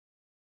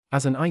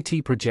As an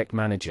IT project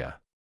manager,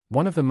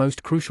 one of the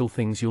most crucial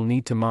things you'll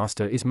need to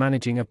master is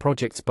managing a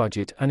project's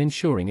budget and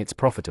ensuring it's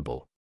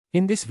profitable.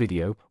 In this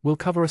video, we'll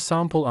cover a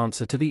sample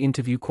answer to the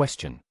interview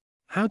question.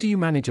 How do you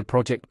manage a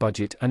project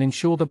budget and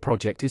ensure the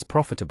project is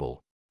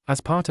profitable?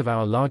 As part of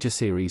our larger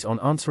series on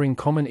answering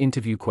common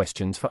interview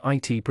questions for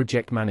IT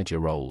project manager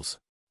roles.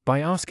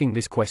 By asking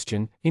this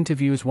question,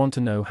 interviewers want to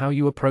know how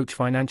you approach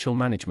financial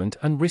management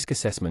and risk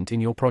assessment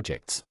in your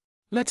projects.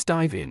 Let's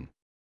dive in.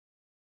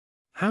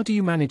 How do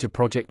you manage a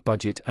project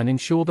budget and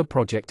ensure the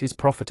project is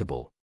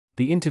profitable?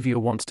 The interviewer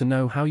wants to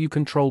know how you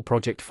control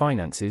project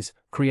finances,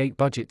 create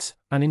budgets,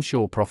 and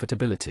ensure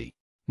profitability.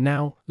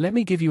 Now, let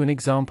me give you an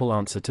example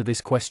answer to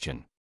this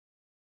question.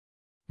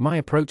 My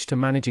approach to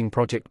managing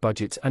project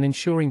budgets and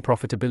ensuring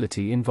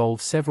profitability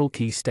involves several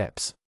key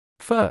steps.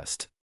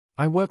 First,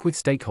 I work with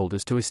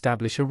stakeholders to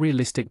establish a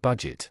realistic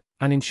budget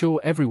and ensure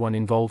everyone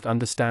involved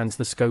understands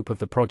the scope of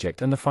the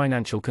project and the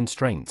financial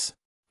constraints.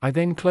 I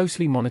then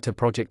closely monitor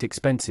project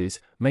expenses,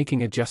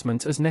 making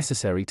adjustments as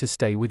necessary to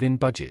stay within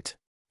budget.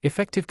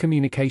 Effective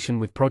communication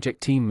with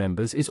project team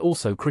members is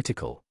also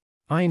critical.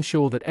 I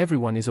ensure that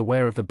everyone is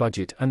aware of the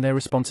budget and their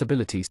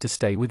responsibilities to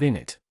stay within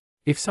it.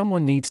 If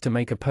someone needs to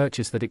make a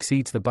purchase that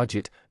exceeds the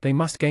budget, they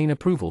must gain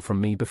approval from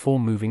me before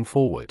moving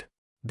forward.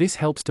 This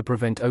helps to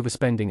prevent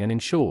overspending and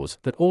ensures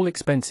that all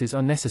expenses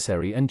are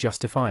necessary and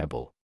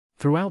justifiable.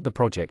 Throughout the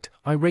project,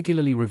 I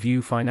regularly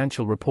review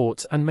financial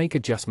reports and make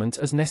adjustments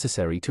as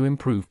necessary to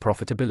improve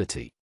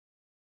profitability.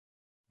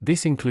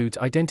 This includes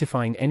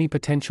identifying any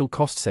potential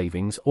cost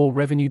savings or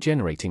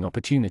revenue-generating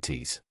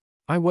opportunities.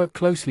 I work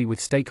closely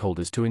with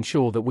stakeholders to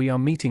ensure that we are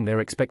meeting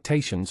their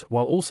expectations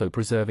while also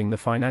preserving the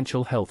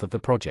financial health of the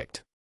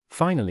project.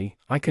 Finally,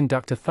 I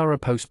conduct a thorough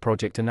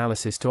post-project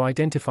analysis to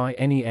identify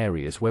any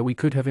areas where we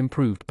could have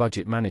improved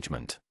budget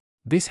management.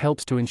 This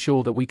helps to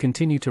ensure that we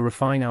continue to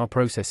refine our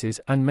processes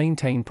and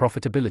maintain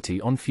profitability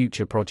on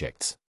future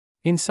projects.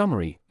 In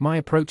summary, my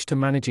approach to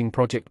managing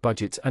project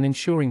budgets and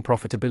ensuring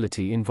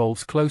profitability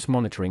involves close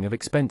monitoring of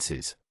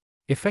expenses,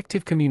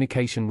 effective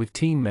communication with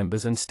team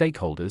members and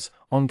stakeholders,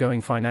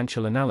 ongoing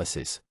financial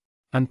analysis,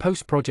 and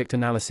post-project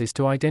analysis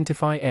to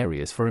identify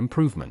areas for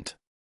improvement.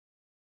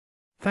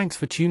 Thanks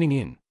for tuning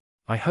in.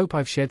 I hope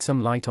I've shed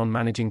some light on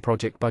managing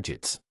project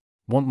budgets.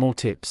 Want more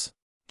tips?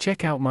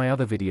 Check out my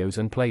other videos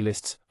and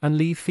playlists, and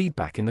leave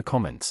feedback in the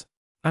comments.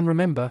 And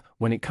remember,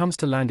 when it comes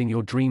to landing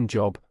your dream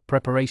job,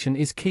 preparation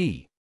is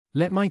key.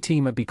 Let my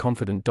team at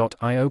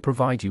BeConfident.io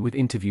provide you with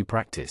interview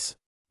practice.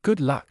 Good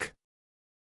luck!